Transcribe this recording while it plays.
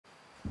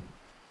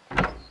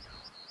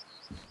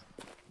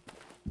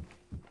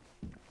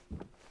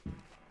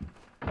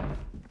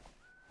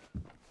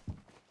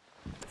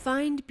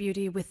Find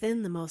beauty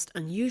within the most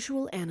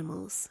unusual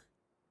animals.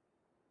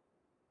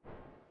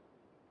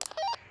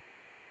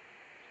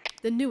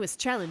 The newest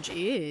challenge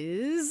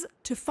is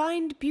to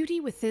find beauty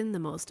within the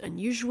most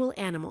unusual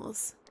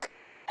animals.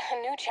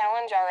 A new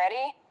challenge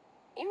already?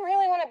 You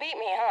really want to beat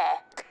me, huh?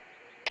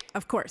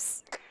 Of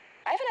course.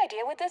 I have an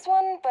idea with this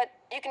one, but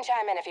you can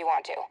chime in if you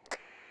want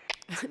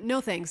to.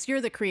 No thanks,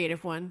 you're the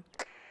creative one.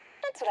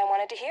 That's what I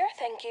wanted to hear,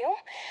 thank you.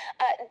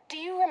 Do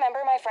you remember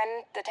my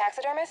friend, the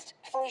taxidermist,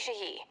 Felicia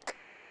Yee?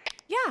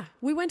 Yeah,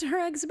 we went to her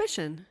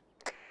exhibition.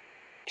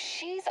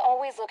 She's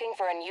always looking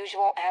for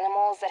unusual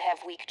animals that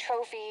have weak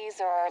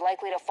trophies or are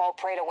likely to fall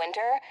prey to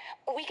winter.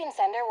 We can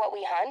send her what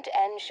we hunt,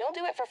 and she'll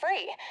do it for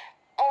free.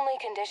 Only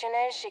condition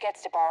is she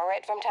gets to borrow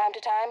it from time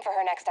to time for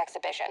her next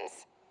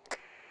exhibitions.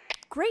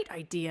 Great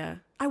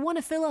idea. I want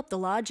to fill up the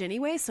lodge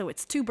anyway, so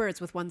it's 2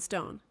 birds with 1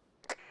 stone.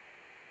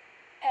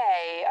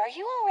 Hey, are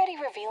you already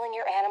revealing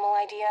your animal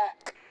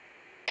idea?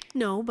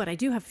 No, but I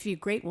do have a few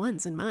great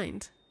ones in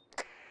mind.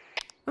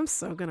 I'm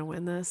so gonna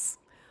win this.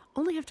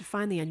 Only have to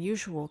find the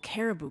unusual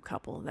caribou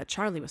couple that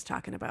Charlie was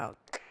talking about.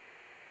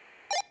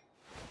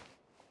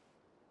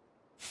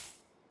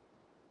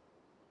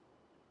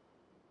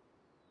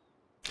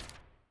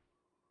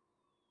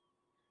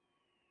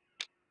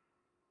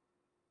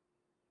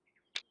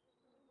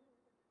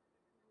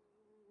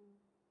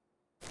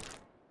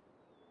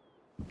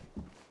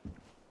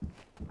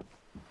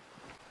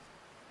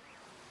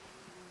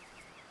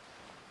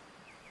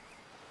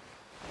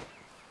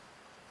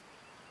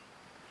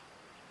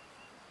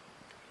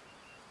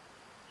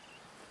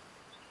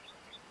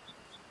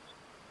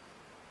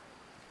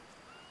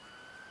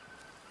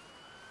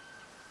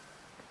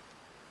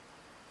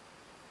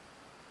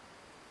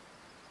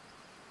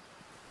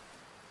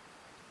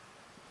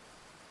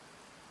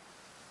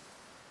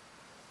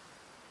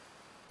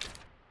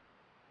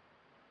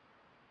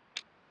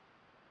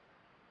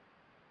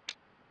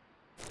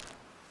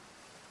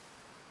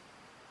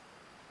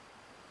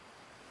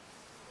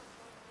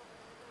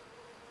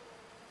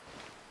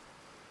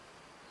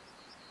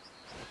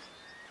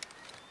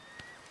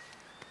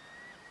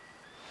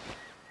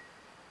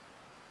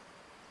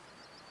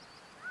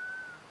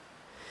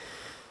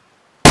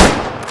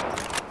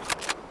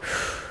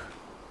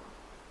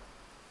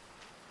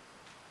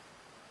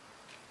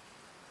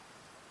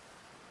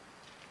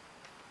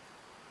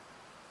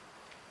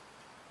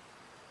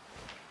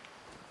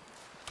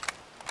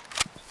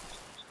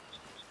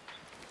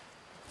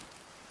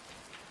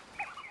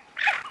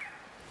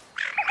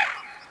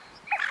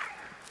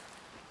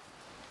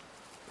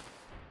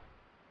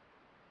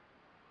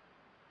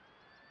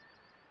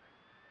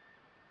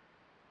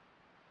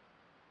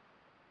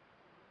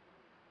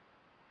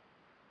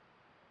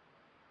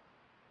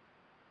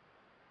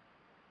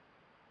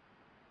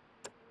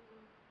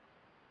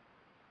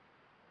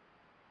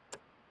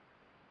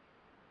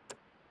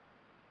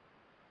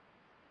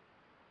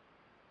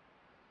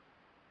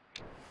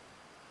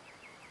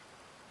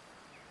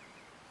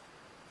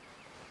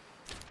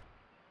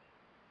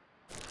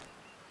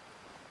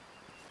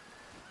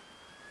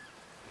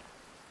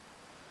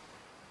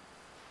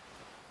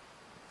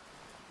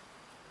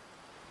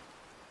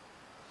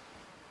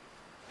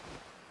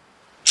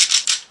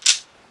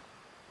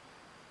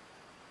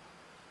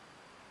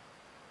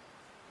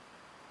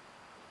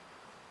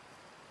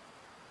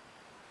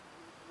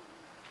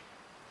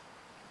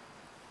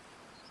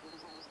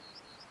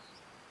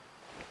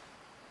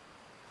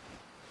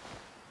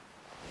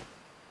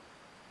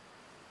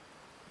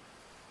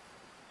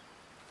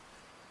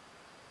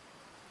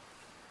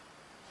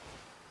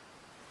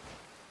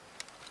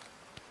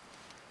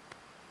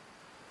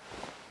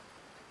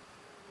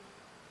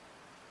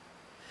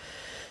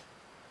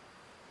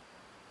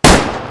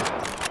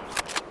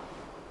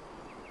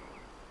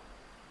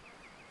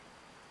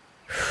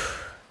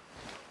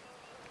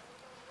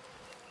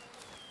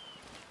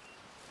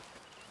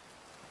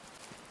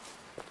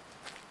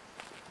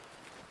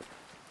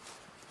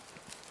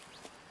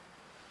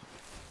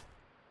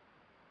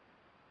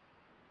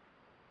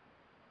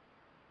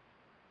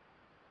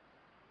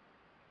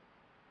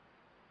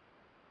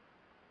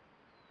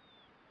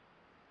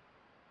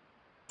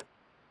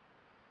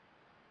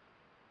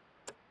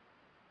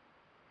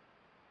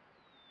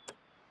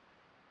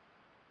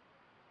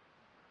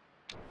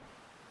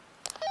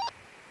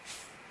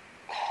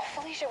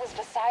 Felicia was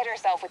beside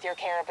herself with your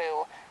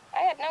caribou. I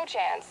had no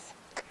chance.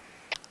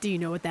 Do you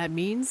know what that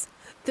means?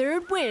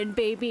 3rd win,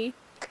 baby!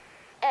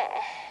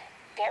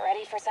 Get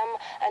ready for some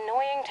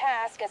annoying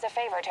task as a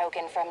favor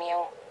token from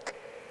you.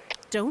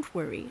 Don't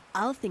worry,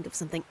 I'll think of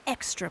something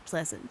extra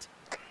pleasant.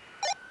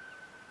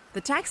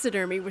 The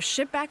taxidermy was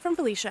shipped back from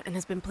Felicia and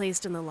has been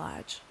placed in the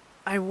lodge.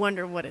 I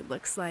wonder what it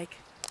looks like.